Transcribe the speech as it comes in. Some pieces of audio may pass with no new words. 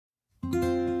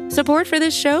Support for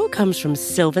this show comes from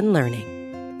Sylvan Learning.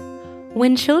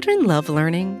 When children love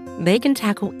learning, they can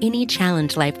tackle any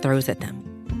challenge life throws at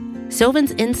them.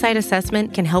 Sylvan's Insight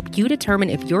Assessment can help you determine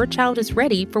if your child is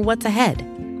ready for what's ahead.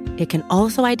 It can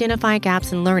also identify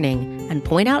gaps in learning and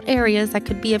point out areas that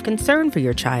could be of concern for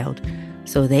your child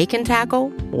so they can tackle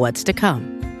what's to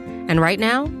come. And right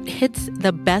now, it's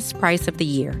the best price of the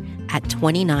year at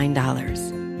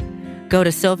 $29. Go to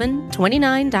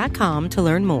sylvan29.com to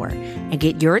learn more and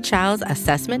get your child's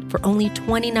assessment for only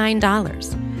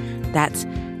 $29. That's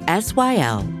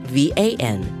SYLVAN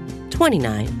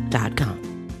 29.com.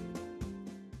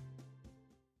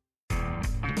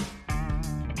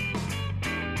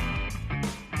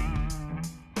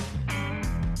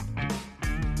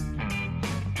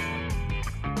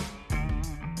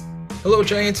 Hello,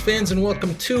 Giants fans, and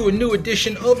welcome to a new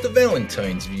edition of the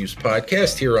Valentine's Views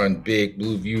podcast here on Big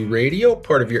Blue View Radio,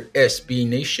 part of your SB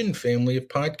Nation family of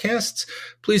podcasts.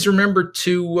 Please remember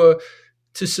to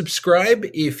subscribe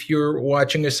if you're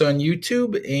watching us on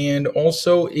YouTube, and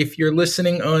also if you're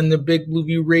listening on the Big Blue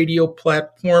View Radio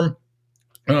platform,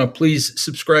 please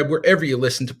subscribe wherever you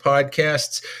listen to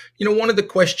podcasts. You know, one of the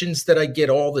questions that I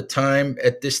get all the time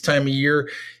at this time of year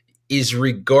is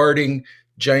regarding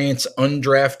Giants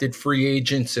undrafted free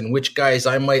agents and which guys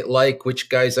I might like, which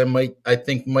guys I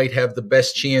think might have the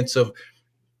best chance of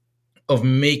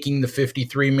making the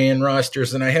 53-man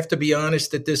rosters. And I have to be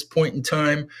honest, at this point in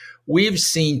time, we've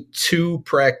seen two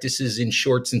practices in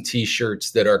shorts and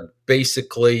t-shirts that are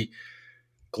basically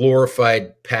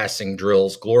glorified passing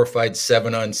drills, glorified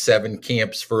 7-on-7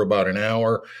 camps for about an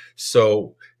hour.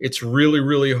 So it's really,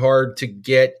 really hard to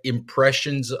get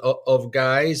impressions of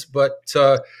guys, but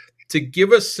to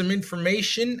give us some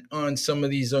information on some of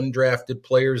these undrafted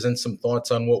players and some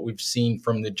thoughts on what we've seen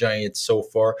from the Giants so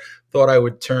far, thought I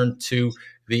would turn to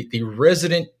the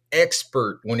resident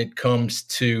expert when it comes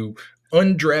to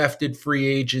undrafted free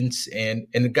agents and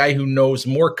the guy who knows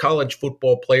more college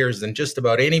football players than just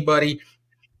about anybody.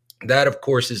 That, of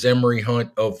course, is Emory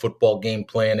Hunt of Football Game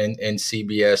Plan and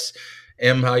CBS.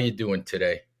 Em, how you doing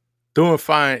today? Doing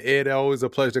fine, Ed. Always a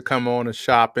pleasure to come on and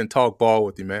shop and talk ball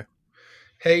with you, man.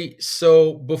 Hey,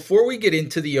 so before we get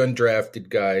into the undrafted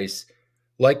guys,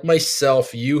 like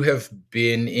myself, you have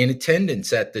been in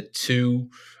attendance at the two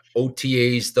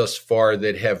OTAs thus far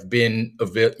that have been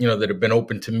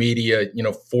open to media,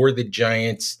 for the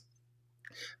Giants.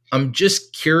 I'm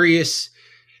just curious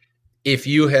if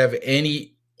you have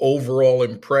any overall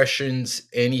impressions,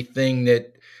 anything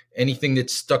that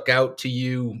stuck out to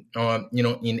you,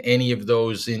 in any of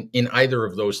those, in either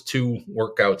of those two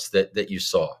workouts that you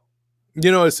saw.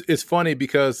 It's funny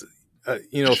because,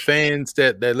 fans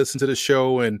that listen to the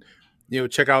show and,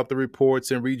 check out the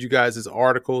reports and read you guys'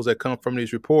 articles that come from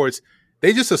these reports,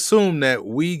 they just assume that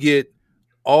we get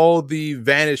all the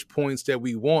vantage points that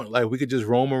we want. Like we could just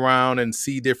roam around and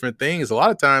see different things. A lot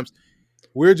of times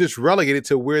we're just relegated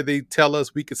to where they tell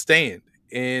us we could stand.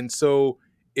 And so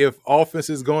if offense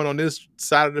is going on this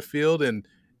side of the field and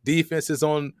defense is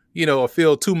on, a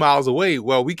field 2 miles away,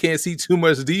 well, we can't see too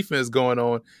much defense going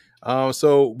on.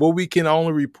 So what we can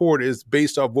only report is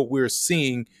based off what we're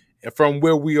seeing from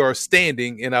where we are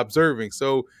standing and observing.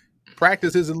 So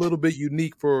practice is a little bit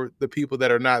unique for the people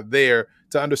that are not there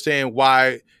to understand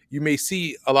why you may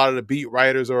see a lot of the beat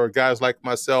writers or guys like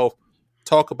myself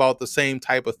talk about the same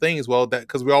type of things. Well, that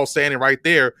because we're all standing right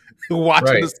there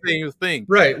watching the same thing.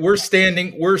 Right. We're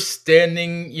standing,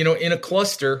 in a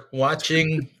cluster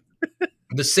watching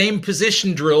the same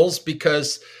position drills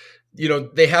because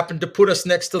they happen to put us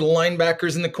next to the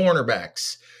linebackers and the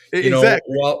cornerbacks,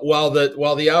 exactly. while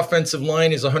the offensive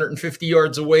line is 150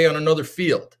 yards away on another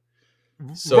field.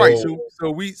 So, right.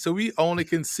 So we only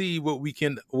can see what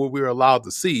we're allowed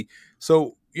to see.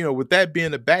 So, with that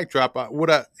being the backdrop, I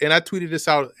tweeted this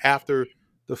out after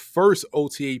the first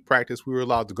OTA practice we were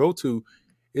allowed to go to,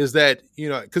 is that,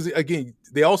 because again,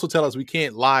 they also tell us we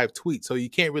can't live tweet. So you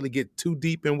can't really get too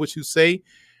deep in what you say.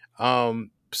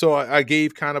 So I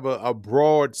gave kind of a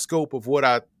broad scope of what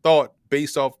I thought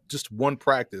based off just one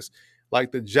practice.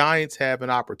 Like the Giants have an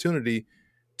opportunity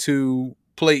to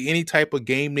play any type of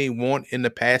game they want in the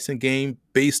passing game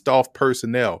based off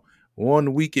personnel.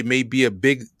 One week it may be a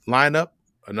big lineup.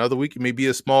 Another week it may be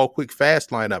a small, quick,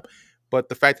 fast lineup. But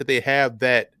the fact that they have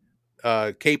that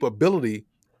capability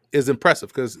is impressive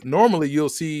because normally you'll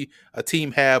see a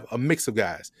team have a mix of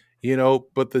guys,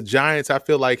 but the Giants, I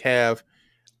feel like, have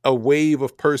a wave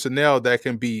of personnel that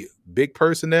can be big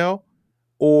personnel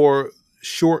or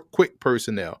short, quick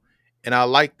personnel. And I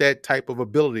like that type of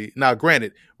ability. Now,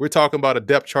 granted, we're talking about a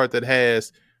depth chart that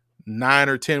has 9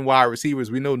 or 10 wide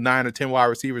receivers. We know 9 or 10 wide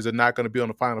receivers are not going to be on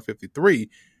the final 53.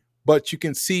 but you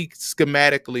can see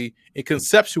schematically and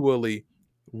conceptually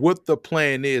what the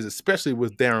plan is, especially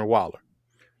with Darren Waller.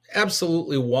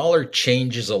 Absolutely, Waller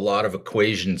changes a lot of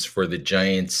equations for the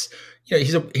Giants. You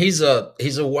know, he's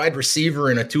a wide receiver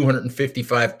in a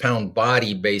 255-pound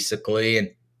body, basically,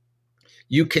 and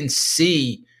you can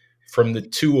see from the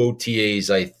two OTAs,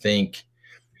 I think,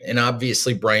 and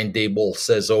obviously Brian Dable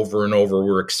says over and over,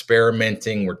 we're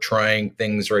experimenting, we're trying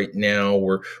things right now,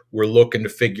 we're looking to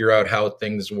figure out how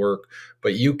things work.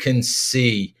 But you can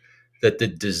see that the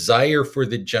desire for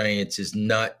the Giants is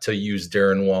not to use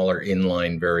Darren Waller in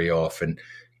line very often.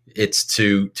 It's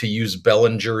to use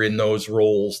Bellinger in those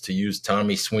roles, to use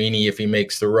Tommy Sweeney if he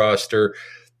makes the roster,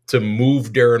 to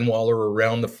move Darren Waller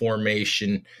around the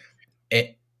formation. And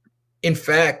in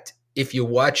fact, if you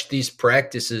watch these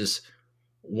practices,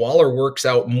 Waller works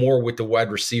out more with the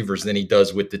wide receivers than he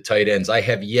does with the tight ends. I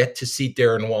have yet to see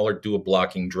Darren Waller do a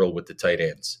blocking drill with the tight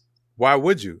ends. Why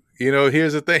would you? You know,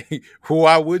 here's the thing.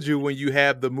 Why would you when you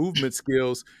have the movement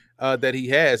skills that he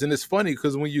has? And it's funny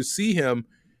because when you see him,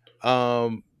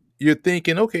 you're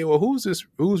thinking, okay, well,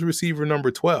 who's receiver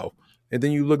number 12? And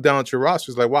then you look down at your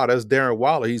roster, it's like, wow, that's Darren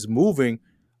Waller. He's moving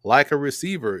like a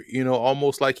receiver, you know,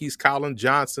 almost like he's Colin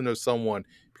Johnson or someone,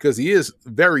 because he is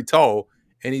very tall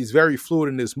and he's very fluid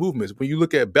in his movements. When you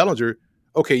look at Bellinger,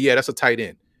 okay, yeah, that's a tight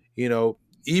end. You know,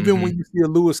 even when you see a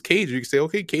Lewis Cage, you can say,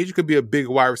 okay, Cage could be a big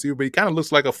wide receiver, but he kind of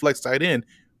looks like a flex tight end,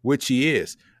 which he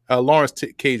is. Lawrence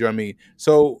Cage, I mean.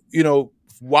 So, you know,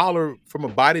 Waller, from a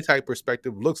body type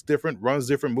perspective, looks different, runs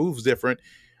different, moves different.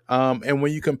 And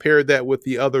when you compare that with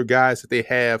the other guys that they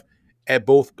have at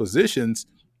both positions,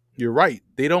 you're right.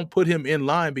 They don't put him in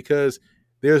line because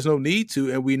there's no need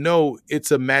to. And we know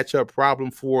it's a matchup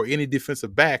problem for any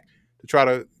defensive back to try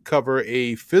to cover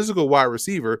a physical wide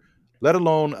receiver, let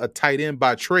alone a tight end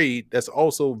by trade that's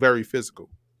also very physical.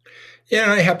 Yeah,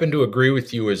 and I happen to agree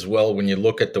with you as well when you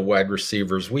look at the wide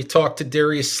receivers. We talked to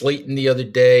Darius Slayton the other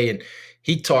day, and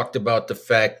he talked about the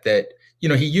fact that, you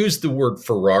know, he used the word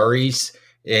Ferraris,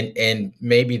 and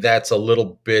maybe that's a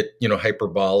little bit, you know,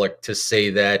 hyperbolic to say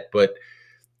that, but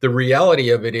the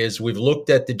reality of it is we've looked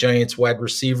at the Giants wide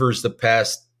receivers the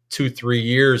past 2-3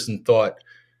 years and thought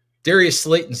Darius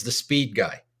Slayton's the speed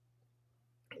guy.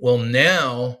 Well,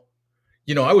 now,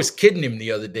 you know, I was kidding him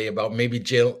the other day about maybe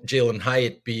Jalen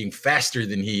Hyatt being faster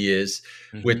than he is,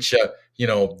 which, you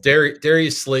know,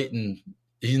 Darius Slayton,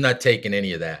 he's not taking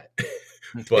any of that.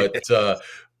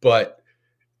 but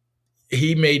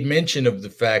he made mention of the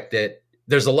fact that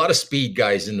there's a lot of speed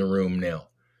guys in the room now.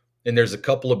 And there's a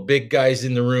couple of big guys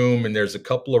in the room, and there's a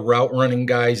couple of route running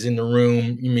guys in the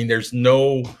room. I mean, there's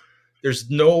no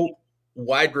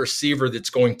wide receiver that's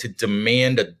going to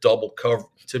demand a double cover,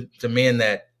 to demand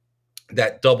that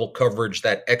double coverage,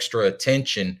 that extra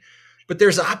attention. But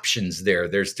there's options there.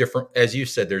 There's different, as you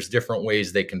said, there's different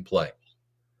ways they can play.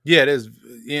 Yeah, it is.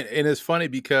 And it's funny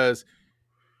because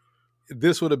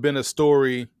this would have been a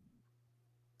story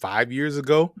 5 years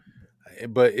ago,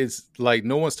 but it's like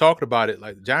no one's talking about it.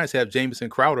 Like the Giants have Jamison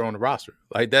Crowder on the roster.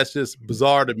 Like that's just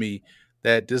bizarre to me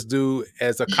that this dude,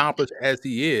 as accomplished as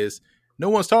he is, no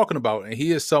one's talking about. And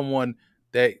he is someone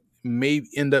that may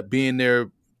end up being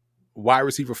their wide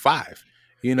receiver 5,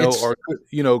 you know,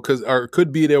 or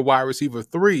could be their wide receiver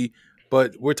 3.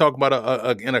 But we're talking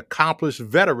about an accomplished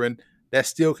veteran that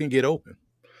still can get open.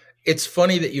 It's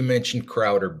funny that you mentioned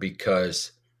Crowder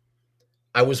because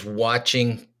I was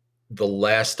watching the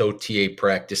last OTA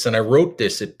practice, and I wrote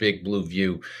this at Big Blue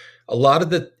View. A lot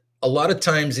of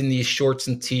times in these shorts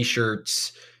and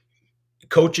t-shirts,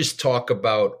 coaches talk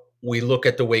about, we look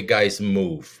at the way guys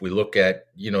move. We look at,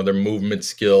 you know, their movement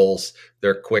skills,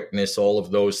 their quickness, all of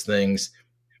those things.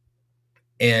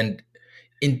 And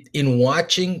in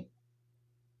watching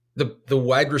the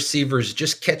wide receivers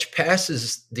just catch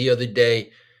passes the other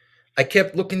day, I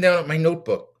kept looking down at my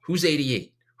notebook. Who's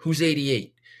 88? Who's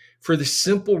 88? For the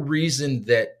simple reason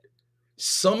that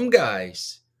some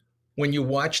guys, when you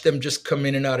watch them just come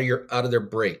in and out of their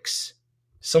breaks,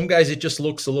 some guys it just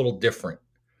looks a little different.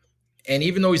 And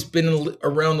even though he's been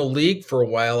around the league for a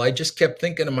while, I just kept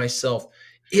thinking to myself,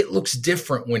 it looks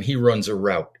different when he runs a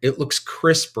route. It looks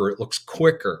crisper. It looks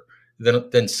quicker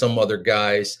than some other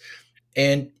guys.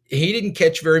 And he didn't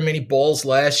catch very many balls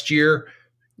last year,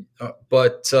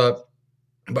 but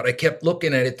I kept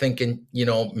looking at it thinking, you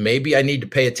know, maybe I need to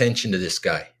pay attention to this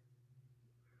guy.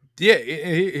 Yeah,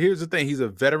 here's the thing. He's a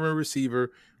veteran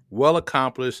receiver, well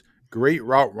accomplished, great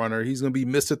route runner. He's going to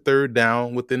be Mr. Third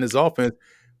Down within his offense.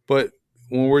 But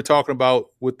when we're talking about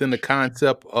within the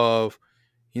concept of,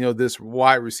 you know, this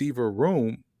wide receiver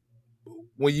room,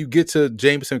 when you get to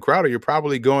Jamison Crowder, you're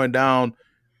probably going down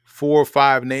 4 or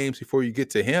 5 names before you get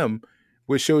to him.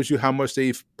 which shows you how much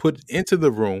they've put into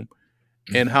the room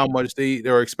and how much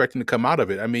they're expecting to come out of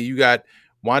it. I mean, you got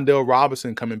Wan'Dale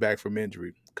Robinson coming back from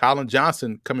injury, Colin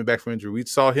Johnson coming back from injury. We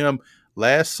saw him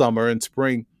last summer in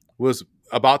spring, was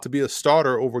about to be a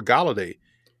starter over Galladay,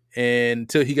 and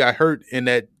until he got hurt in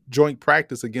that joint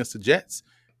practice against the Jets.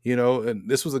 And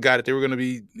this was a guy that they were going to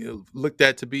be looked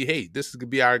at to be, hey, this is going to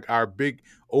be our big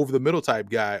over the middle type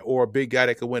guy, or a big guy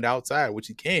that could win outside, which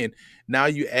he can. Now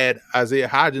you add Isaiah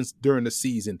Hodgins during the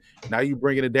season. Now you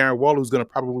bring in a Darren Waller who's going to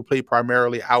probably play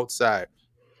primarily outside.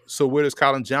 So where does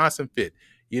Colin Johnson fit?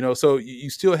 So you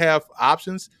still have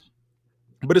options,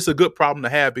 but it's a good problem to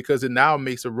have because it now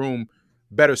makes a room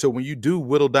better. So when you do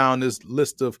whittle down this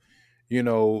list of,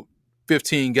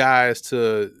 15 guys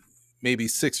to maybe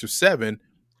 6 or 7,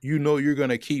 you're going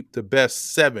to keep the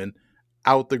best 7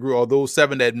 out the group, or those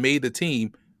 7 that made the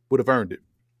team would have earned it.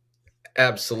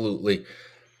 Absolutely.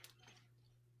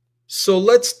 So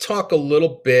let's talk a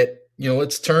little bit,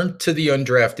 let's turn to the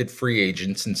undrafted free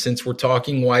agents. And since we're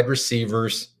talking wide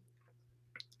receivers,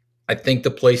 I think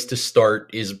the place to start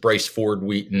is Bryce Ford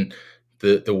Wheaton,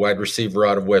 the wide receiver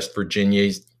out of West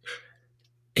Virginia.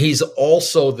 He's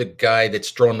also the guy that's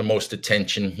drawn the most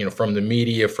attention, from the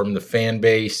media, from the fan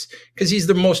base, because he's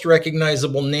the most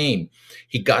recognizable name.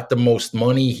 He got the most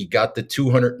money. He got the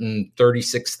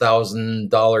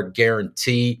 $236,000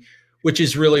 guarantee, which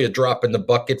is really a drop in the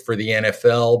bucket for the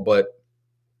NFL, but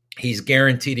he's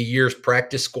guaranteed a year's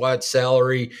practice squad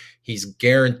salary. He's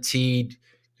guaranteed,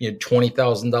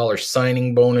 $20,000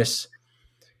 signing bonus.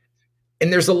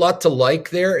 And there's a lot to like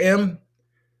there, Em,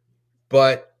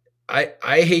 but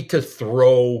I hate to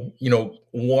throw,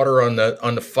 water on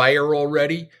the fire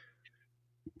already,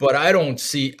 but I don't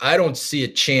see a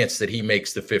chance that he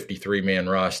makes the 53-man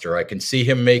roster. I can see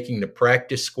him making the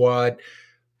practice squad,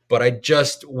 but I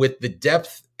just, with the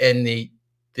depth and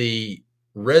the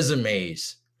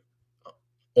resumes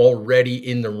already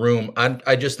in the room,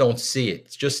 I just don't see it.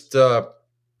 It's just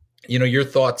your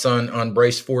thoughts on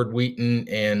Bryce Ford Wheaton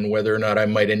and whether or not I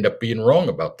might end up being wrong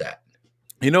about that.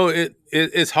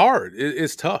 It's hard.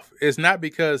 It's tough. It's not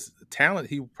because talent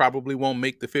he probably won't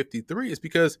make the 53. It's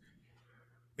because,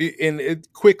 and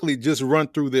it quickly just run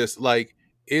through this. Like,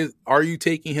 are you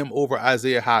taking him over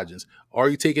Isaiah Hodgins? Are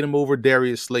you taking him over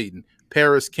Darius Slayton,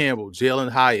 Paris Campbell,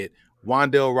 Jalen Hyatt,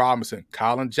 Wan'Dale Robinson,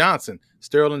 Colin Johnson,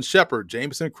 Sterling Shepard,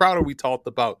 Jamison Crowder? We talked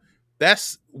about.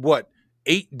 That's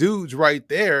 8 dudes right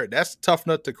there. That's a tough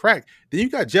nut to crack. Then you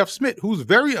got Jeff Smith, who's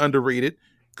very underrated.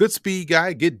 Good speed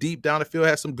guy, get deep down the field,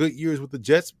 has some good years with the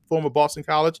Jets, former Boston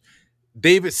College.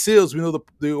 David Sills, we know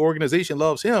the organization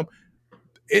loves him.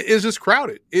 It is just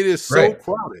crowded. It is so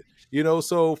crowded.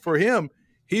 So for him,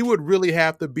 he would really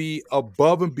have to be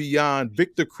above and beyond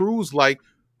Victor Cruz,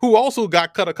 who also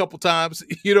got cut a couple times,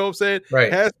 you know what I'm saying?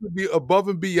 Right. Has to be above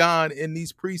and beyond in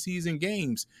these preseason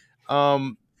games.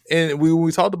 And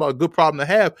we talked about a good problem to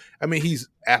have. I mean, he's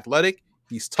athletic,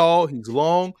 he's tall, he's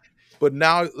long. But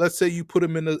now, let's say you put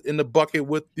him in the bucket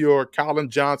with your Colin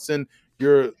Johnson,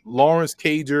 your Lawrence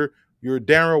Cager, your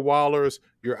Darren Wallers,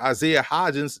 your Isaiah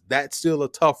Hodgins. That's still a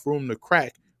tough room to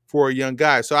crack for a young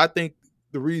guy. So I think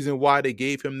the reason why they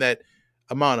gave him that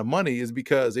amount of money is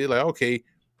because they're like, okay,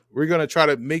 we're going to try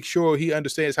to make sure he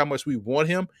understands how much we want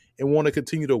him and want to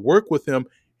continue to work with him.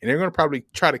 And they're going to probably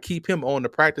try to keep him on the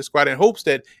practice squad in hopes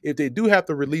that if they do have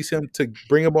to release him to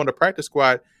bring him on the practice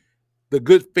squad, the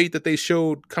good faith that they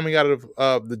showed coming out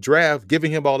of the draft,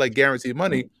 giving him all that guaranteed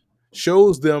money,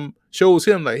 shows him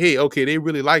like, hey, okay, they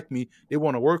really like me. They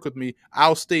want to work with me.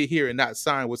 I'll stay here and not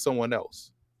sign with someone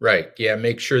else. Right. Yeah.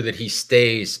 Make sure that he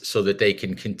stays so that they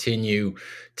can continue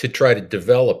to try to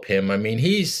develop him. I mean,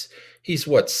 he's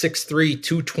 6'3",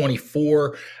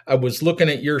 224. I was looking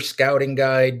at your scouting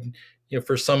guide,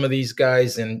 for some of these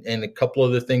guys, and a couple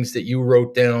of the things that you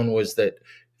wrote down was that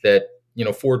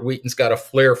Ford Wheaton's got a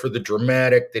flair for the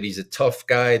dramatic, that he's a tough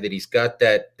guy, that he's got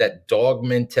that dog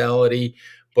mentality.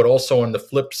 But also on the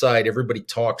flip side, everybody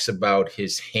talks about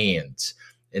his hands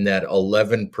and that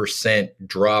 11%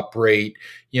 drop rate.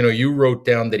 You wrote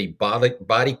down that he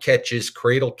body catches,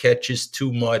 cradle catches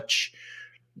too much,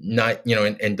 not,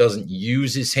 and doesn't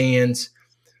use his hands.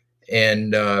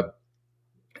 And,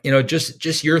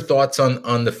 just your thoughts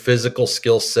on the physical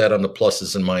skill set, on the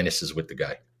pluses and minuses with the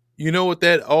guy. You know what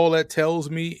all that tells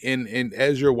me? And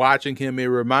as you're watching him, it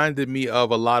reminded me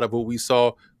of a lot of what we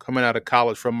saw coming out of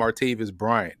college from Martavis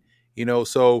Bryant.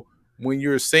 So when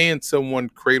you're saying someone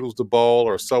cradles the ball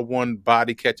or someone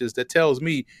body catches, that tells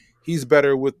me he's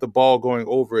better with the ball going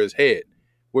over his head.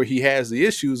 Where he has the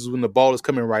issues is when the ball is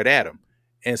coming right at him.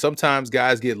 And sometimes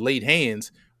guys get late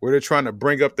hands where they're trying to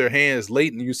bring up their hands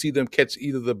late, and you see them catch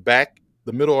either the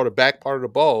middle or the back part of the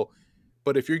ball.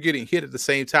 But if you're getting hit at the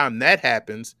same time that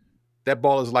happens, that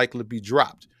ball is likely to be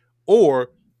dropped.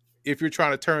 Or if you're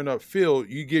trying to turn upfield,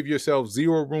 you give yourself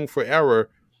zero room for error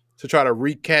to try to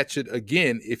recatch it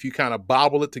again if you kind of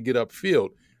bobble it to get upfield.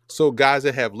 So guys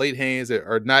that have late hands that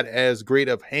are not as great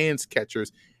of hands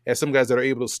catchers as some guys that are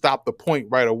able to stop the point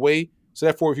right away. So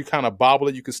therefore, if you kind of bobble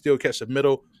it, you can still catch the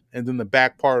middle and then the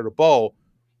back part of the ball.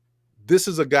 This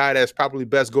is a guy that's probably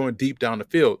best going deep down the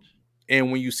field.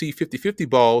 And when you see 50-50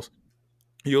 balls,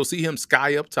 you'll see him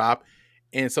sky up top,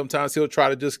 and sometimes he'll try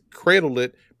to just cradle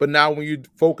it. But now when you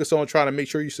focus on trying to make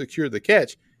sure you secure the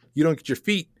catch, you don't get your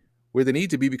feet where they need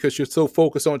to be because you're so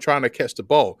focused on trying to catch the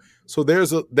ball. So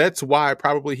that's why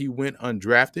probably he went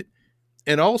undrafted.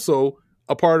 And also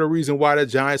a part of the reason why the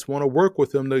Giants want to work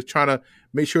with him, they're trying to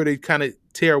make sure they kind of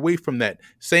tear away from that.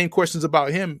 Same questions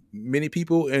about him, many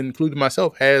people, including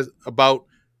myself, has about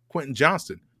Quentin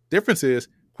Johnston. Difference is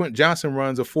Quentin Johnston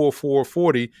runs a 4.4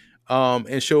 40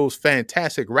 and shows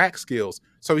fantastic rack skills.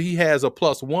 So he has a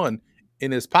 +1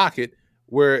 in his pocket,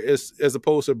 where as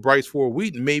opposed to Bryce Ford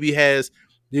Wheaton maybe has,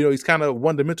 he's kind of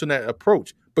one-dimensional in that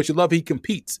approach. But you love he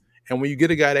competes. And when you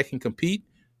get a guy that can compete,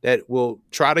 that will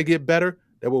try to get better,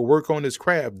 that will work on his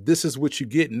craft, this is what you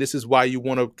get, and this is why you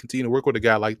want to continue to work with a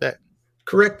guy like that.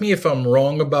 Correct me if I'm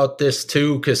wrong about this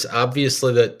too, because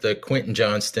obviously the Quentin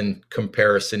Johnston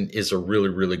comparison is a really,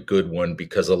 really good one,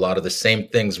 because a lot of the same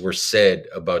things were said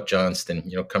about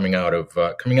Johnston, coming out of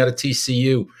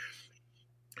TCU.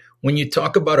 When you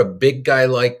talk about a big guy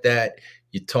like that,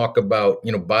 you talk about,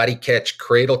 body catch,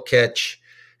 cradle catch.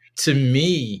 To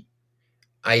me,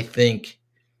 I think,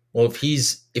 well, if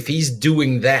he's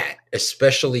doing that,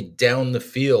 especially down the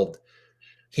field,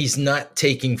 he's not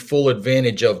taking full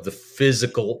advantage of the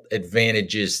physical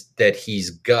advantages that he's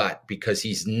got, because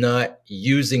he's not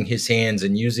using his hands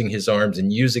and using his arms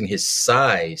and using his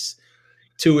size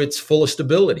to its fullest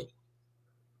ability.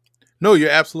 No, you're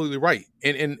absolutely right.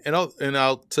 And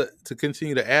I'll to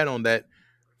continue to add on that,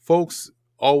 folks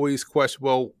always question,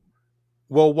 well,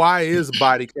 why is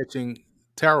body catching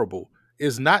terrible?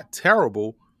 It's not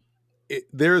terrible.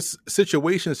 There's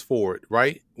situations for it,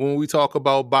 right? When we talk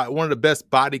about one of the best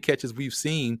body catches we've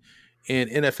seen in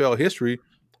NFL history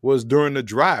was during the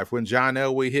drive when John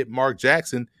Elway hit Mark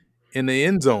Jackson in the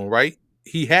end zone, right?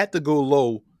 He had to go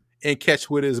low and catch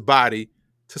with his body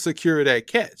to secure that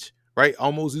catch, right?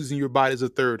 Almost using your body as a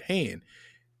third hand.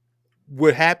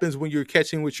 What happens when you're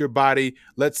catching with your body,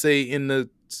 let's say in the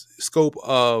scope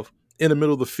of in the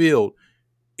middle of the field,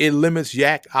 it limits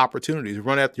yak opportunities,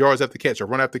 run after yards after catch, or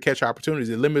run after catch opportunities.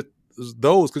 It limits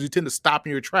those because you tend to stop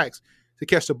in your tracks to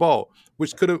catch the ball,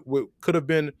 which could have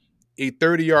been a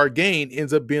 30-yard gain,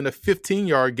 ends up being a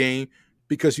 15-yard gain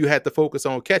because you had to focus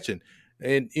on catching.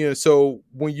 And so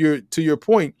when you're, to your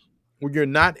point, when you're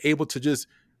not able to just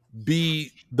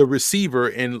be the receiver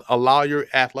and allow your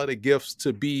athletic gifts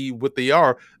to be what they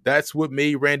are, that's what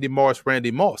made Randy Moss Randy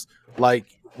Moss. Like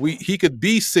he could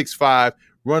be 6'5",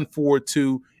 run forward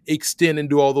to extend and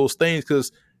do all those things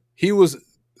because he was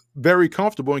very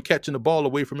comfortable in catching the ball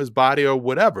away from his body or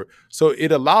whatever. So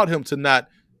it allowed him to not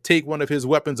take one of his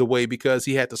weapons away because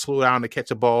he had to slow down to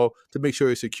catch a ball to make sure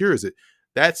he secures it.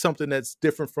 That's something that's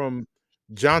different from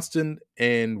Johnston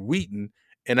and Wheaton.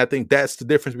 And I think that's the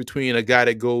difference between a guy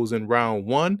that goes in round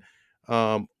one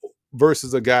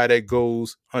versus a guy that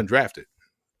goes undrafted.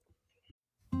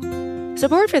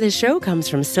 Support for this show comes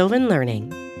from Sylvan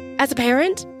Learning. As a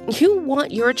parent, you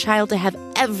want your child to have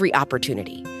every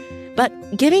opportunity, but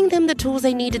giving them the tools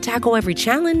they need to tackle every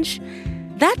challenge,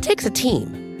 that takes a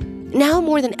team. Now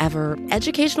more than ever,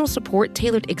 educational support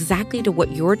tailored exactly to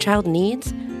what your child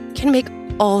needs can make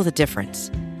all the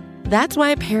difference. That's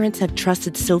why parents have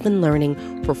trusted Sylvan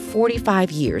Learning for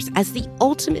 45 years as the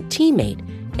ultimate teammate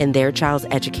in their child's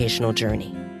educational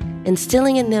journey,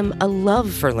 instilling in them a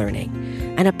love for learning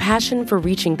and a passion for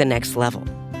reaching the next level.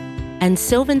 And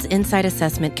Sylvan's Insight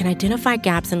Assessment can identify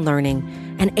gaps in learning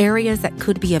and areas that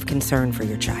could be of concern for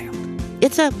your child.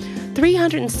 It's a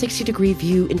 360-degree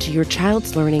view into your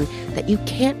child's learning that you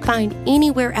can't find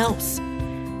anywhere else,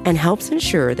 and helps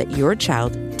ensure that your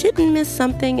child didn't miss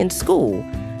something in school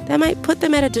that might put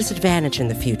them at a disadvantage in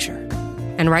the future.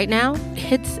 And right now,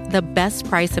 it's the best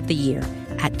price of the year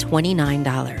at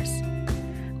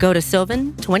 $29. Go to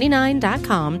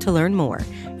sylvan29.com to learn more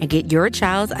and get your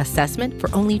child's assessment for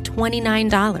only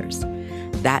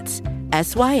 $29. That's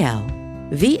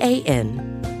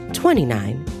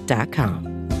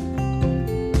SYLVAN29.com.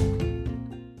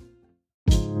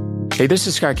 Hey, this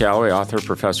is Scott Galloway, author,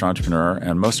 professor, entrepreneur,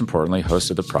 and most importantly, host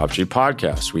of the Prop G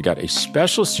podcast. We got a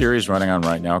special series running on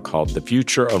right now called The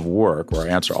Future of Work, where I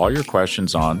answer all your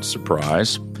questions on,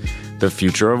 surprise, the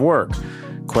future of work.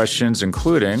 Questions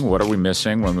including, what are we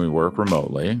missing when we work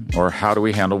remotely? Or how do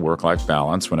we handle work-life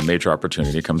balance when a major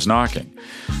opportunity comes knocking?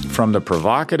 From the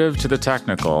provocative to the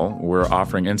technical, we're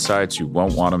offering insights you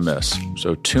won't want to miss.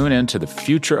 So tune in to the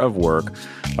Future of Work,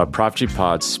 a Prop G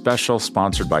Pod special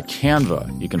sponsored by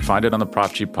Canva. You can find it on the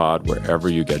Prop G Pod wherever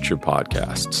you get your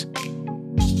podcasts.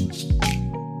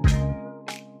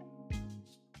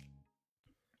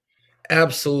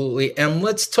 Absolutely. And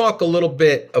let's talk a little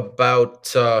bit about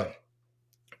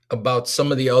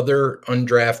some of the other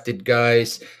undrafted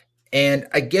guys. And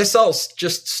I guess I'll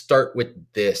just start with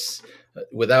this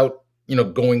without,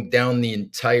 going down the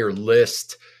entire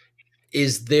list.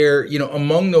 Is there,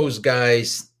 among those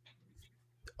guys,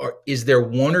 is there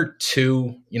one or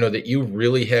two, that you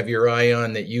really have your eye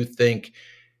on that you think,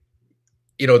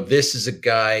 this is a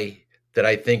guy that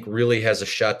I think really has a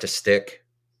shot to stick?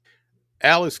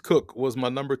 Alex Cook was my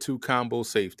number 2 combo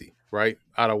safety, right,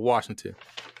 out of Washington.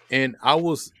 And I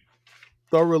was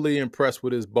thoroughly impressed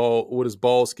with his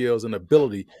ball skills and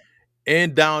ability.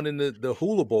 And down in the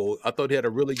Hula Bowl, I thought he had a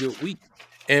really good week.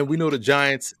 And we know the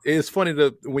Giants, it's funny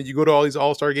when you go to all these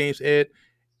All-Star games, Ed,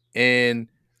 and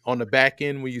on the back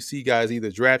end, when you see guys either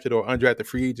drafted or undrafted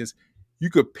free agents, you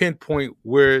could pinpoint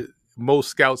where most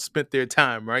scouts spent their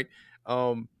time, right?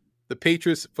 The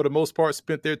Patriots, for the most part,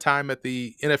 spent their time at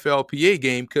the NFLPA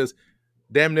game because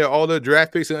damn near all the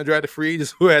draft picks and undrafted free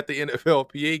agents were at the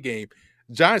NFLPA game.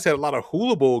 Giants had a lot of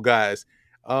Hula Bowl guys,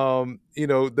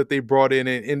 that they brought in.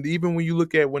 And even when you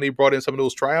look at when they brought in some of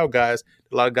those tryout guys,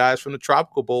 a lot of guys from the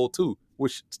Tropical Bowl too,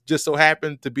 which just so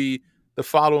happened to be the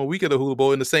following week of the Hula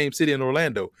Bowl in the same city in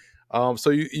Orlando. So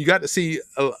you got to see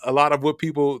a lot of what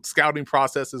people scouting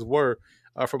processes were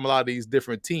from a lot of these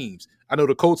different teams. I know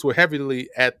the Colts were heavily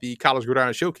at the College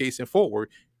Gridiron Showcase in Fort Worth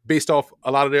based off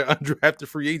a lot of their undrafted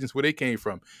free agents where they came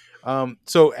from.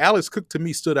 So Alex Cook to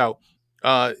me stood out.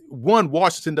 One,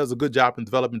 Washington does a good job in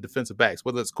developing defensive backs,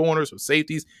 whether it's corners or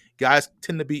safeties. Guys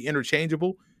tend to be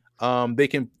interchangeable. They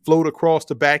can float across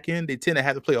the back end. They tend to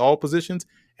have to play all positions.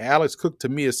 And Alex Cook to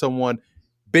me is someone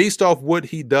based off what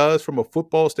he does from a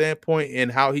football standpoint and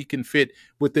how he can fit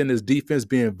within his defense,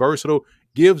 being versatile,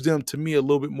 gives them to me a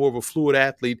little bit more of a fluid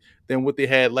athlete than what they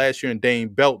had last year in Dane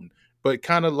Belton, but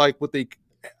kind of like what they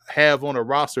have on a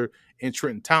roster in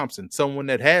Trenton Thompson, someone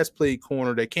that has played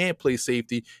corner, that can play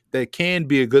safety, that can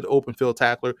be a good open field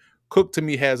tackler. Cook to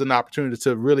me has an opportunity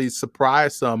to really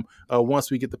surprise some once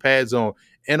we get the pads on.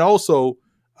 And also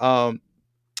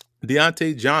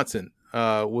Deontay Johnson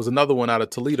was another one out of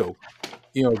Toledo,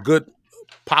 good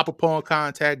pop upon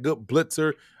contact, good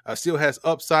blitzer, still has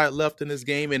upside left in this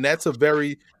game. And that's a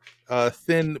very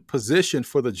thin position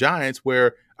for the Giants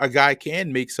where a guy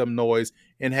can make some noise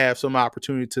and have some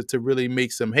opportunity to really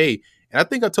make some hay. And I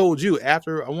think I told you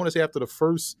after the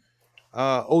first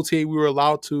OTA we were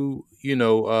allowed to,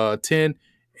 attend,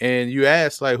 and you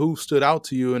asked like who stood out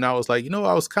to you. And I was like,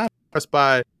 I was kind of impressed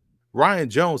by Ryan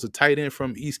Jones, a tight end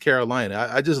from East Carolina.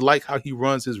 I just like how he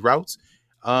runs his routes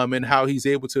and how he's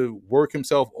able to work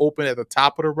himself open at the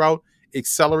top of the route,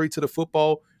 accelerate to the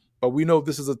football. But we know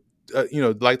this is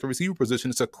like the receiver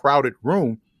position, it's a crowded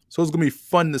room. So it's going to be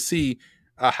fun to see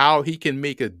how he can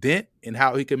make a dent and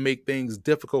how he can make things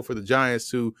difficult for the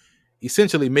Giants to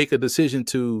essentially make a decision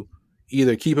to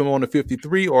either keep him on the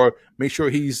 53 or make sure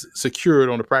he's secured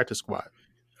on the practice squad.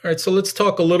 All right, so let's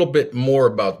talk a little bit more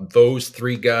about those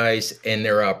three guys and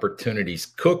their opportunities.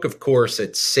 Cook, of course,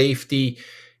 at safety.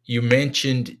 You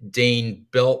mentioned Dane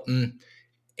Belton,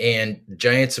 and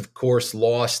Giants, of course,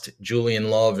 lost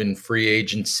Julian Love in free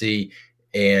agency.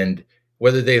 And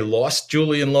whether they lost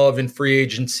Julian Love in free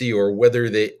agency or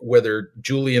whether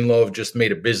Julian Love just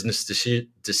made a business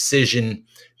decision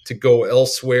to go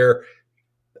elsewhere,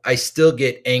 I still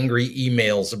get angry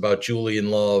emails about Julian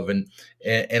Love. And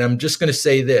I'm just going to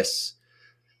say this.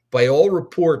 By all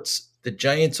reports, the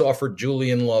Giants offered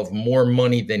Julian Love more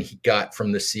money than he got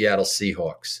from the Seattle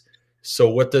Seahawks. So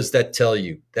what does that tell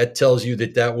you? That tells you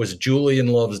that was Julian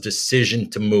Love's decision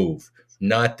to move,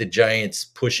 not the Giants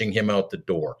pushing him out the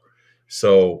door.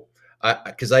 So,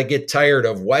 because I get tired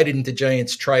of, why didn't the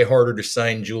Giants try harder to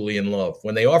sign Julian Love?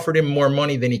 When they offered him more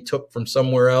money than he took from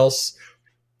somewhere else,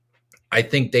 I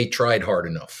think they tried hard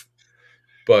enough.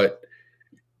 But,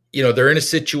 they're in a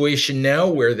situation now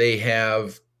where they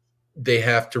have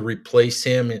to replace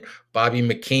him. And Bobby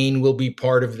McCain will be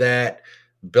part of that.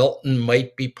 Belton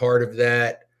might be part of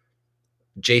that.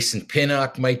 Jason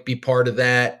Pinnock might be part of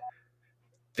that.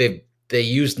 They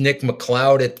used Nick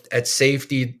McLeod at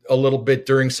safety a little bit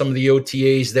during some of the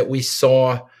OTAs that we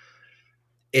saw.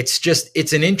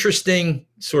 It's an interesting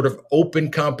sort of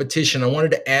open competition. I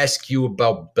wanted to ask you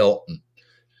about Belton.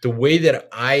 The way that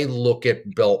I look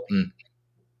at Belton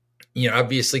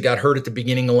Obviously got hurt at the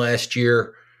beginning of last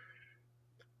year,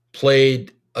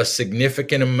 played a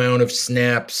significant amount of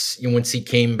snaps once he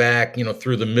came back,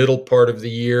 through the middle part of the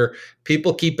year.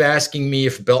 People keep asking me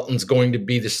if Belton's going to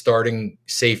be the starting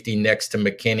safety next to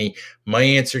McKinney. My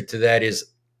answer to that is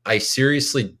I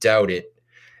seriously doubt it.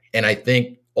 And I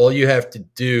think all you have to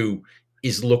do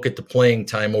is look at the playing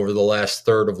time over the last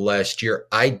third of last year.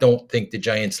 I don't think the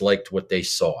Giants liked what they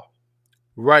saw.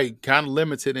 Right, kind of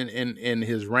limited in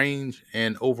his range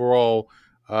and overall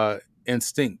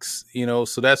instincts,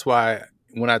 So that's why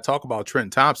when I talk about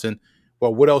Trent Thompson,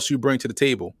 well, what else you bring to the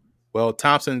table? Well,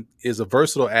 Thompson is a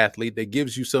versatile athlete that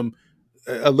gives you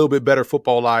a little bit better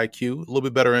football IQ, a little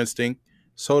bit better instinct.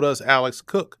 So does Alex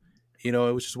Cook,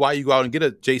 which is why you go out and get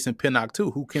a Jason Pinnock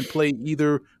too, who can play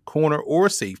either corner or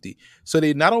safety. So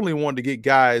they not only wanted to get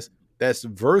guys that's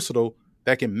versatile,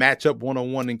 that can match up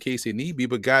one-on-one in case they need be,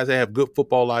 but guys that have good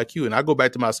football IQ. And I go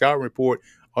back to my scouting report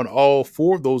on all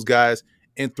four of those guys,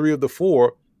 and three of the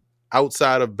four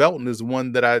outside of Belton is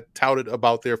one that I touted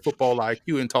about their football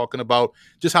IQ and talking about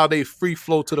just how they free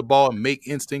flow to the ball and make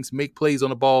instincts, make plays on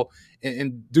the ball,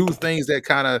 and do things that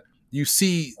kind of you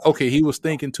see, okay, he was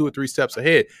thinking 2 or 3 steps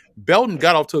ahead. Belton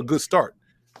got off to a good start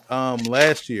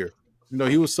last year.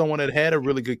 He was someone that had a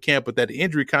really good camp, but that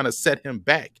injury kind of set him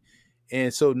back.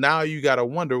 And so now you got to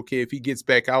wonder, okay, if he gets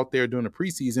back out there during the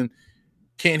preseason,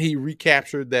 can he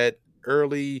recapture that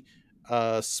early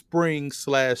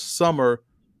spring/summer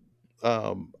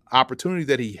opportunity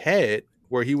that he had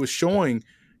where he was showing,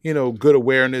 good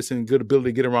awareness and good ability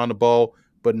to get around the ball.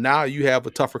 But now you have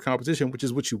a tougher competition, which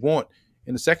is what you want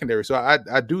in the secondary. So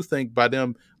I do think by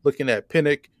them looking at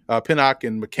Pinnock and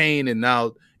McCain, and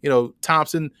now,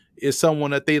 Thompson is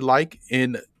someone that they like,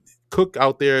 and Cook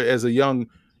out there as a young,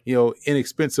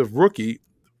 inexpensive rookie,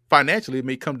 financially, it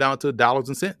may come down to dollars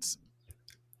and cents.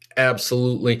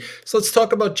 Absolutely. So let's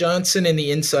talk about Johnson and the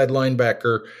inside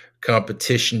linebacker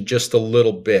competition just a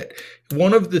little bit.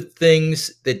 One of the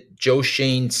things that Joe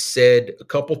Shane said a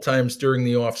couple times during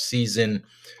the offseason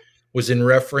was in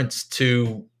reference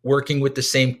to working with the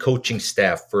same coaching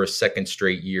staff for a second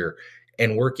straight year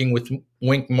and working with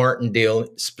Wink Martindale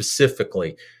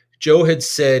specifically. Joe had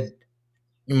said,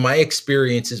 my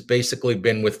experience has basically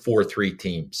been with 4-3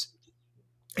 teams,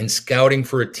 and scouting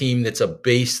for a team that's a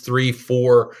base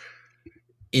 3-4.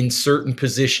 In certain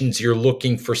positions, you're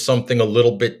looking for something a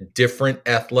little bit different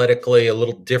athletically, a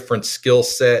little different skill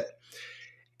set.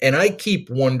 And I keep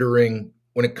wondering,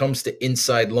 when it comes to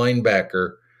inside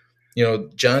linebacker,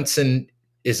 Johnson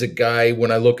is a guy,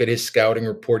 when I look at his scouting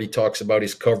report, he talks about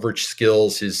his coverage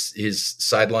skills, his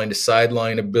sideline to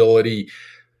sideline ability.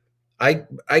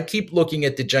 I keep looking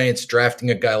at the Giants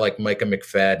drafting a guy like Micah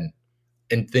McFadden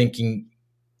and thinking,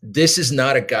 this is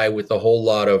not a guy with a whole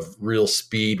lot of real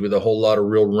speed, with a whole lot of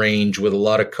real range, with a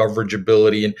lot of coverage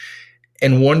ability,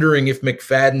 and wondering if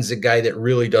McFadden's a guy that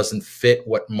really doesn't fit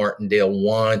what Martindale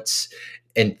wants,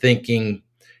 and thinking,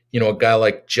 a guy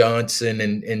like Johnson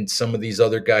and some of these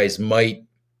other guys might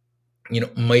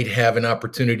have an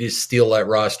opportunity to steal that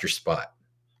roster spot.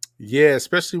 Yeah,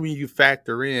 especially when you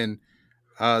factor in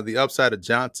the upside of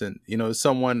Johnson,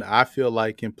 someone I feel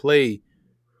like can play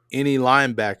any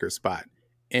linebacker spot.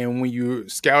 And when you're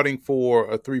scouting for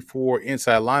a 3-4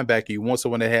 inside linebacker, you want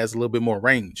someone that has a little bit more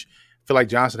range. I feel like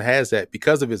Johnson has that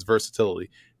because of his versatility,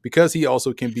 because he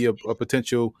also can be a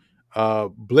potential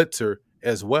blitzer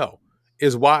as well,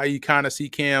 is why you kind of see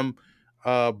Cam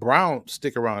Brown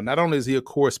stick around. Not only is he a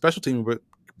core special teamer, but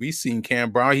we've seen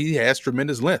Cam Brown. He has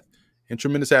tremendous length and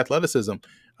tremendous athleticism.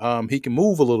 He can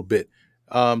move a little bit.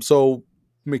 So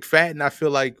McFadden, I feel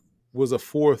like, was a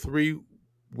 4-3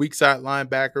 weak side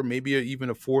linebacker, maybe even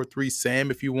a 4-3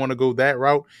 Sam if you want to go that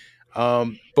route.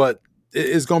 But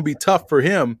it's going to be tough for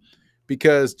him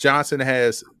because Johnson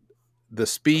has the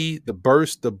speed, the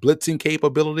burst, the blitzing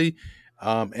capability,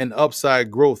 and upside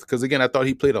growth. Because, again, I thought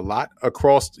he played a lot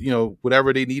across,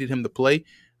 whatever they needed him to play.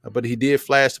 But he did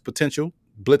flash the potential,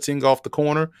 blitzing off the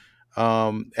corner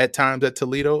at times at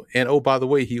Toledo. And, oh, by the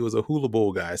way, he was a Hula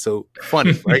Bowl guy. So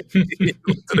funny, right? He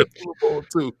was to the Hula Bowl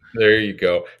too. There you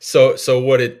go. So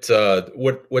what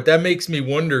that makes me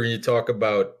wonder, when you talk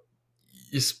about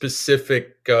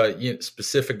specific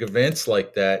events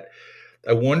like that,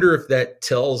 I wonder if that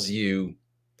tells you,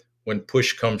 when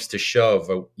push comes to shove,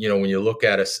 when you look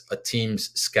at a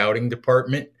team's scouting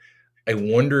department, I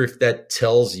wonder if that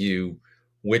tells you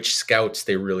which scouts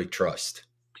they really trust.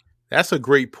 That's a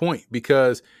great point,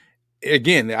 because,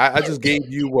 again, I just gave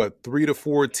you 3 to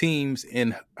 4 teams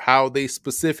and how they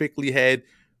specifically had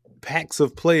packs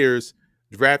of players,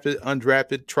 drafted,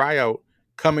 undrafted, tryout,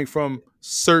 coming from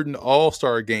certain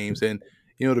all-star games. And,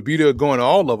 the beauty of going to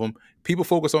all of them, people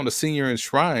focus on the senior and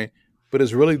shrine, but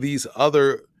it's really these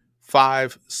other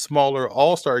 5 smaller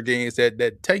all-star games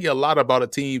that tell you a lot about a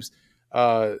team's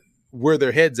where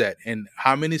their heads at and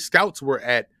how many scouts were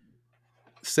at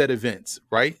said events,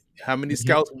 right? How many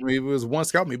scouts? Maybe it was one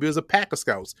scout, maybe it was a pack of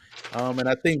scouts. And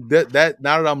I think that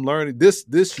now that I'm learning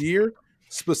this year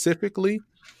specifically,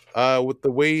 with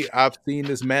the way I've seen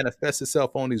this manifest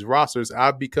itself on these rosters,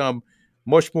 I've become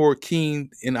much more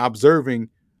keen in observing.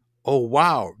 Oh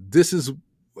wow, this is.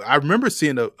 I remember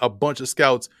seeing a bunch of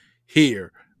scouts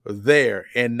here, there,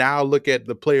 and now look at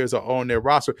the players are on their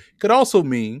roster. Could also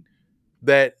mean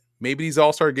that maybe these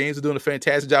all-star games are doing a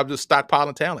fantastic job just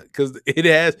stockpiling talent because it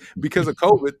has, because of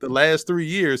COVID, the last 3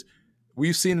 years,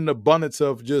 we've seen an abundance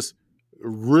of just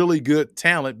really good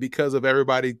talent because of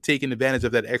everybody taking advantage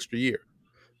of that extra year.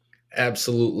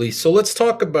 Absolutely. So let's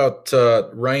talk about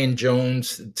Ryan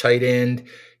Jones, tight end.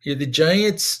 Here, the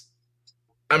Giants.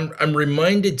 I'm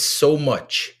reminded so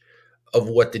much of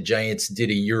what the Giants did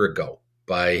a year ago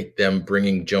by them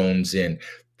bringing Jones in.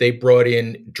 They brought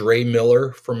in Dre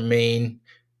Miller from Maine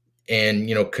and,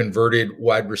 converted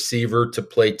wide receiver to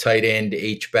play tight end,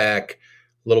 H-back,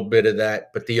 a little bit of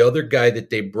that. But the other guy that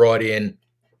they brought in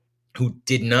who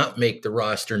did not make the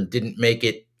roster and didn't make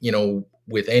it,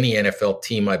 with any NFL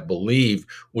team, I believe,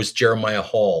 was Jeremiah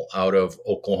Hall out of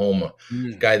Oklahoma,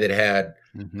 guy that had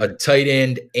a tight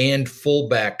end and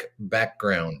fullback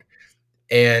background.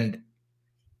 And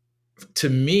to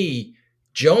me,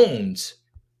 Jones,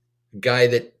 guy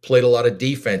that played a lot of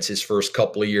defense his first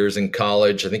couple of years in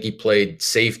college. I think he played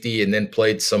safety and then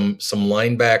played some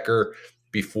linebacker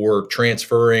before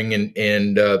transferring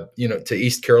and to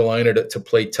East Carolina to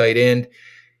play tight end.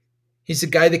 He's a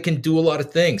guy that can do a lot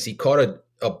of things. He caught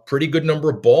a pretty good number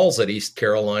of balls at East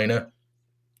Carolina.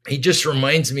 He just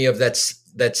reminds me of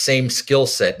that same skill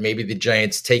set. Maybe the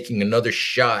Giants taking another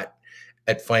shot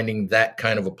at finding that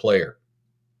kind of a player.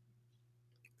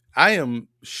 I am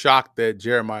shocked that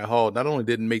Jeremiah Hall not only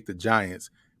didn't make the Giants,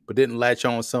 but didn't latch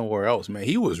on somewhere else. Man,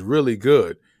 he was really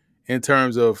good in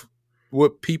terms of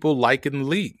what people like in the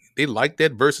league. They like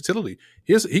that versatility.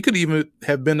 He could even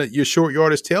have been your short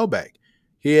yardage tailback.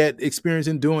 He had experience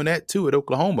in doing that too at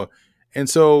Oklahoma. And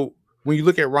so when you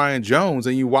look at Ryan Jones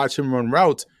and you watch him run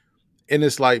routes, and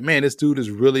it's like, man, this dude is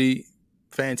really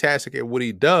fantastic at what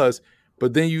he does.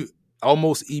 But then you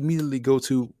almost immediately go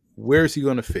to, where is he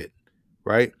going to fit,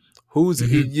 right?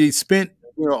 He spent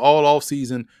all off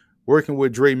season working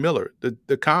with Dre Miller,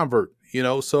 the convert,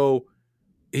 so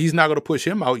he's not going to push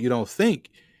him out, you don't think.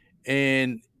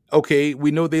 And okay,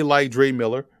 we know they like Dre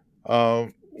Miller.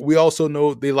 We also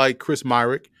know they like Chris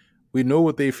Myrick. We know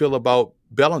what they feel about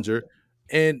Bellinger,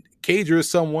 and Cager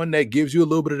is someone that gives you a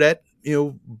little bit of that,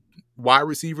 wide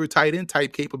receiver, tight end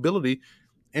type capability.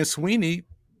 And Sweeney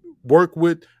worked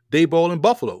with Daboll in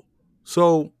Buffalo,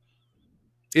 so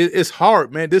it's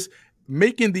hard, man. This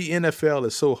making the NFL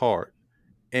is so hard.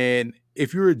 And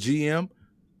if you're a GM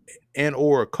and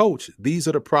or a coach, these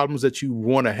are the problems that you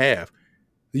want to have.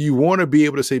 You want to be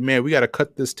able to say, man, we got to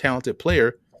cut this talented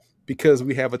player because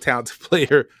we have a talented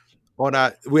player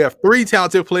we have 3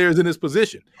 talented players in this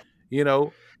position,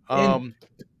 And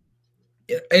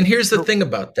here's the thing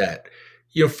about that.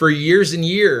 For years and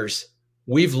years,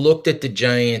 we've looked at the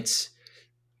Giants,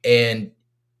 and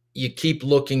you keep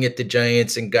looking at the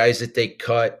Giants and guys that they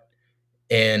cut,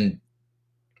 and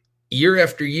year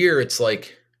after year, it's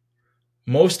like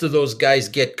most of those guys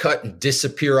get cut and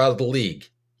disappear out of the league.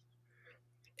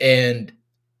 And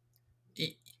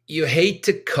you hate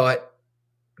to cut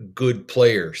good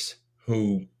players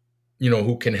who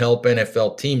can help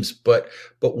NFL teams. But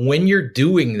when you're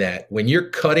doing that, when you're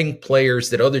cutting players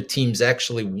that other teams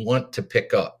actually want to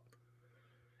pick up,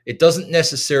 it doesn't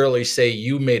necessarily say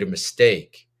you made a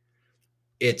mistake.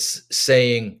 It's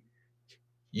saying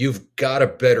you've got a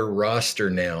better roster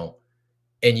now,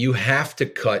 and you have to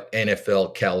cut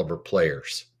NFL caliber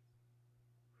players.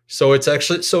 So it's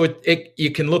actually,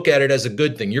 you can look at it as a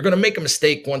good thing. You're going to make a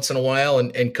mistake once in a while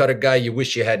and cut a guy you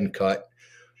wish you hadn't cut,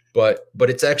 but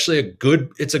it's actually a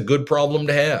good problem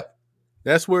to have.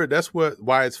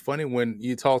 Why it's funny when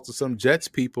you talk to some Jets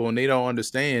people and they don't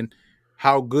understand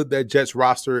how good that Jets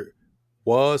roster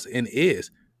was and is.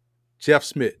 Jeff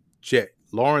Smith, Jet.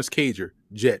 Lawrence Cager,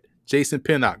 Jet. Jason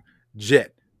Pinnock,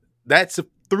 Jet. That's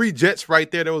 3 Jets right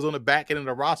there that was on the back end of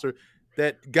the roster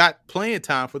that got playing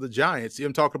time for the Giants.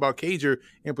 I'm talking about Cager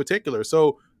in particular.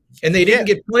 So, and they didn't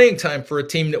get playing time for a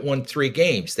team that won 3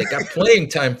 games. They got playing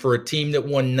time for a team that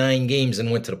won 9 games and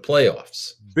went to the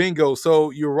playoffs. Bingo.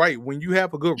 So you're right. When you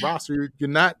have a good roster, you're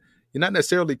not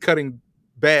necessarily cutting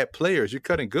bad players. You're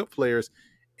cutting good players.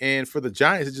 And for the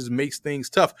Giants, it just makes things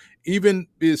tough. Even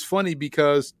it's funny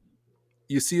because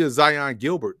you see a Zion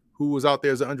Gilbert who was out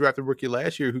there as an undrafted rookie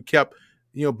last year who kept,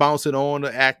 bouncing on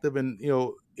the active and,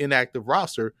 inactive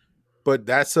roster. But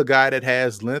that's a guy that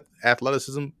has length,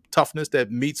 athleticism, toughness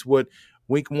that meets what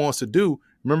Wink wants to do.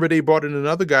 Remember, they brought in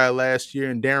another guy last year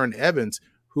in Darren Evans,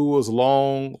 who was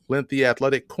long, lengthy,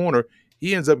 athletic corner.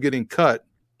 He ends up getting cut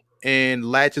and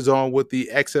latches on with the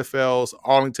XFL's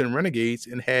Arlington Renegades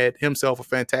and had himself a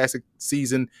fantastic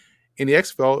season in the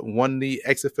XFL and won the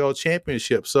XFL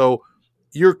championship. So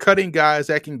you're cutting guys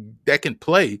that can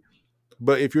play,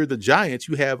 but if you're the Giants,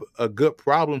 you have a good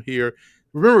problem here.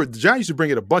 Remember, the Giants used to bring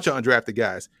in a bunch of undrafted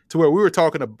guys to where we were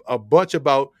talking a bunch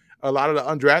about a lot of the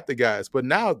undrafted guys, but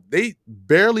now they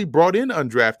barely brought in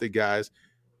undrafted guys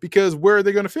because where are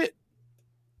they going to fit?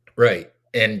 Right.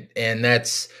 And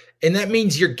that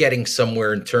means you're getting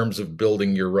somewhere in terms of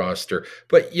building your roster.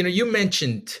 But you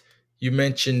mentioned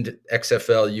XFL,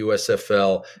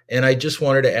 USFL, and I just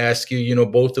wanted to ask you,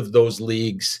 both of those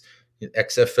leagues,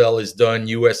 XFL is done,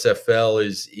 USFL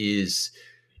is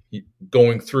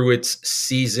going through its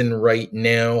season right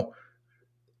now.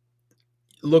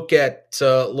 Look at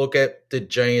the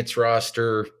Giants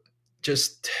roster.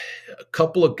 Just a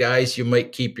couple of guys you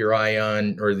might keep your eye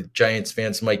on, or the Giants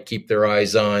fans might keep their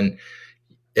eyes on,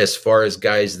 as far as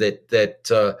guys that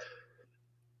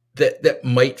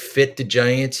might fit the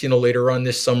Giants, later on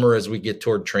this summer as we get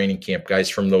toward training camp, guys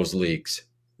from those leagues.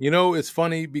 It's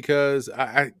funny because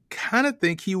I kind of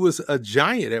think he was a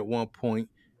Giant at one point,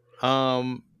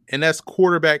 and that's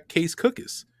quarterback Case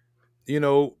Cookis.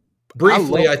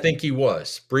 Briefly, I think he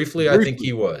was. I think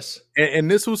he was. And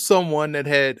this was someone that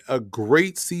had a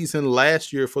great season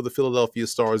last year for the Philadelphia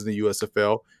Stars in the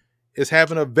USFL, is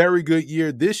having a very good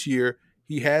year this year.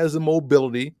 He has a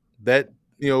mobility that,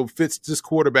 fits this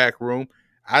quarterback room.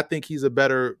 I think he's a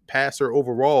better passer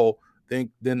overall than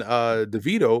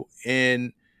DeVito.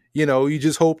 And, you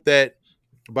just hope that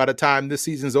by the time this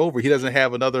season's over, he doesn't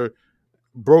have another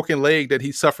broken leg that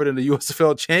he suffered in the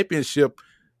USFL championship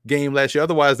game last year.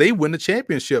 Otherwise, they win the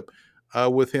championship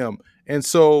with him. And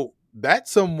so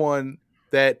that's someone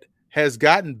that has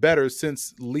gotten better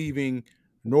since leaving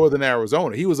Northern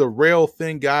Arizona. He was a rail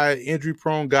thin guy, injury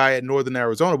prone guy at Northern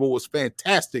Arizona, but was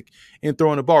fantastic in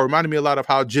throwing the ball. Reminded me a lot of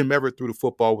how Jim Everett threw the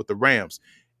football with the Rams.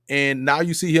 And now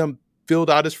you see him filled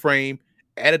out his frame,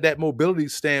 added that mobility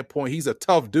standpoint. He's a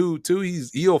tough dude too.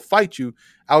 He'll fight you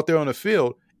out there on the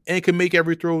field and can make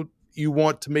every throw you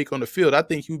want to make on the field. I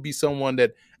think he would be someone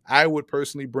that I would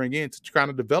personally bring in to kind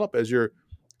of develop as your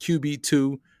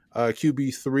QB2,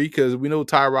 QB3, because we know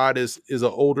Tyrod is an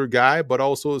older guy, but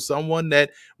also someone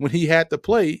that when he had to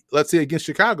play, let's say against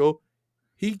Chicago,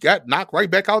 he got knocked right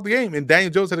back out the game. And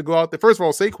Daniel Jones had to go out there. First of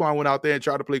all, Saquon went out there and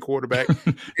tried to play quarterback.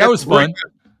 That was fun.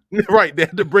 Right. They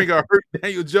had to bring a hurt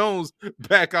Daniel Jones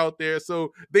back out there.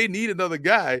 So they need another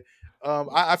guy.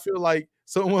 I feel like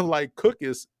someone like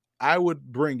Cookis, I would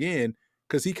bring in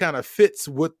because he kind of fits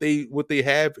what they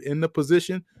have in the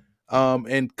position,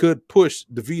 and could push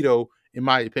DeVito, in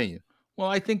my opinion. Well,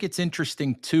 I think it's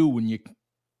interesting too when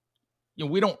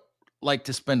we don't like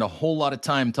to spend a whole lot of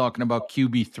time talking about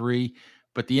QB3,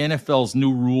 but the NFL's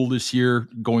new rule this year,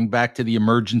 going back to the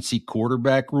emergency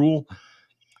quarterback rule,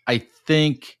 I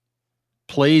think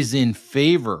plays in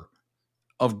favor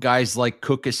of guys like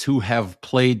Cookis who have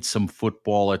played some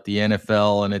football at the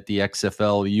NFL and at the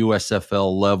XFL,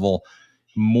 USFL level,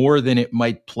 more than it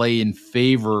might play in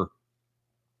favor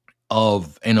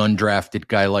of an undrafted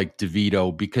guy like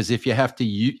DeVito. Because if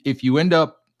you end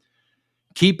up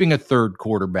keeping a third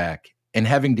quarterback and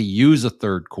having to use a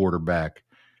third quarterback,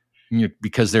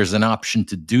 because there's an option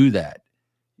to do that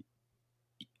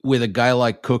with a guy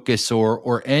like Cookis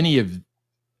or anybody,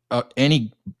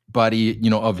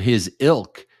 of his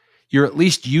ilk, you're at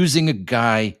least using a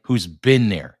guy who's been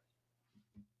there.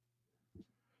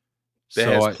 That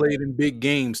has played in big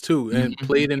games too, and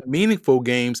played in meaningful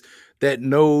games, that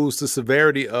knows the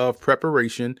severity of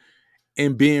preparation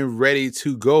and being ready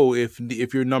to go if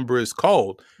your number is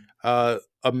called.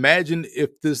 Imagine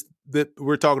if that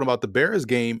we're talking about the Bears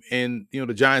game and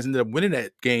the Giants ended up winning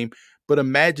that game, but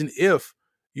imagine if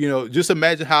just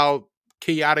imagine how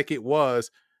chaotic it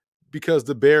was because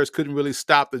the Bears couldn't really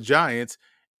stop the Giants,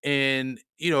 and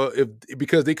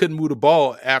because they couldn't move the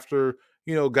ball after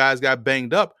guys got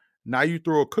banged up. Now you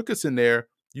throw a Cookis in there,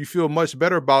 you feel much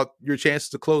better about your chances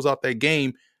to close out that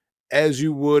game as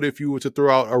you would if you were to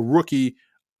throw out a rookie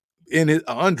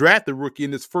undrafted rookie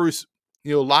in his first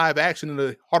live action in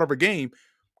the heart of a game.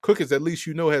 Cookis, at least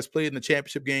has played in the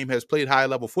championship game, has played high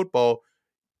level football.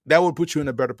 That would put you in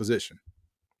a better position.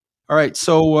 All right.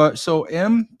 So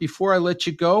M, before I let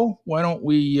you go, why don't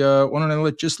I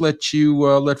let you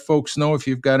let folks know if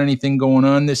you've got anything going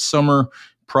on this summer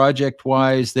project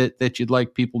wise that you'd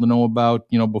like people to know about,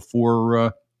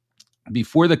 before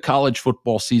the college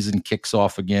football season kicks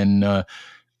off again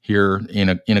here in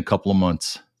a couple of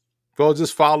months. Well,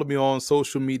 just follow me on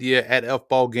social media at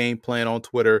FBall Game Plan on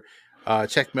Twitter.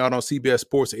 Check me out on CBS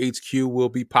Sports HQ. We'll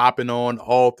be popping on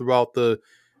all throughout the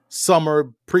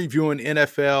summer, previewing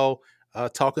NFL,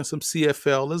 talking some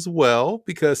CFL as well,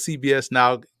 because CBS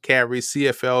now carries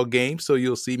CFL games. So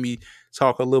you'll see me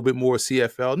talk a little bit more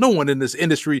CFL. No one in this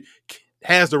industry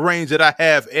has the range that I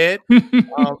have, Ed.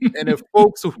 And if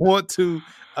folks want to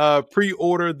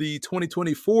pre-order the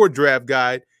 2024 draft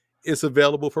guide, it's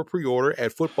available for pre-order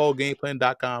at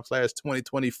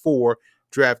footballgameplan.com/2024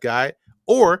 draft guide.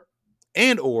 Or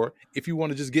if you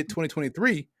want to just get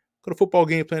 2023, go to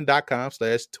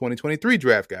footballgameplan.com/2023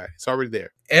 draft guide. It's already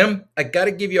there. M, I got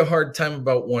to give you a hard time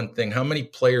about one thing. How many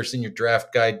players in your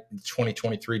draft guide,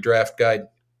 2023 draft guide?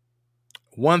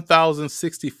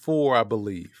 1,064, I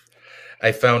believe.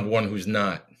 I found one who's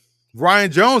not.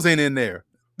 Ryan Jones ain't in there.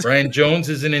 Ryan Jones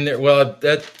isn't in there. Well,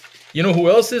 you know who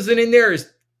else isn't in there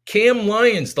is Cam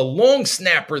Lyons, the long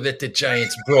snapper that the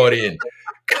Giants brought in.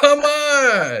 Come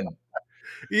on.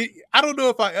 I don't know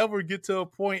if I ever get to a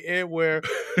point, Ed, where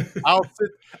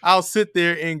I'll sit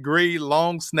there and grade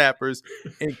long snappers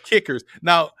and kickers.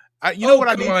 Now, you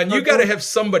got to have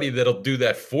somebody that'll do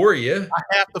that for you. I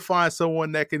have to find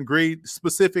someone that can grade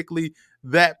specifically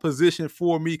that position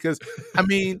for me, because, I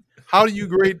mean, how do you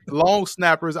grade long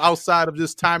snappers outside of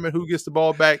just timing who gets the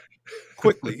ball back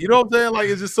quickly? You know what I'm saying? Like,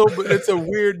 it's a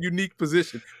weird, unique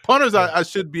position. Punters, I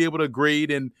should be able to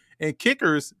grade, and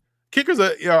kickers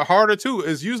are harder too.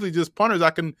 It's usually just punters.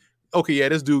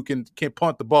 This dude can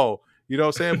punt the ball. You know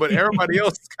what I'm saying? But everybody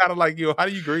else is kind of like, how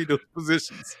do you grade those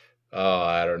positions? Oh,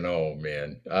 I don't know,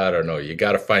 man. I don't know. You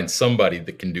got to find somebody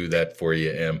that can do that for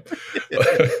you, Em.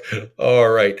 All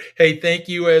right. Hey, thank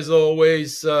you as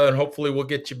always. And hopefully we'll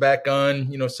get you back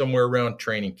on, somewhere around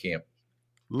training camp.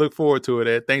 Look forward to it,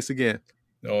 Ed. Thanks again.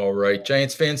 All right.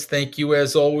 Giants fans, thank you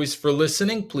as always for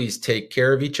listening. Please take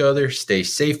care of each other. Stay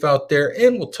safe out there,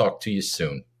 and we'll talk to you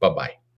soon. Bye-bye.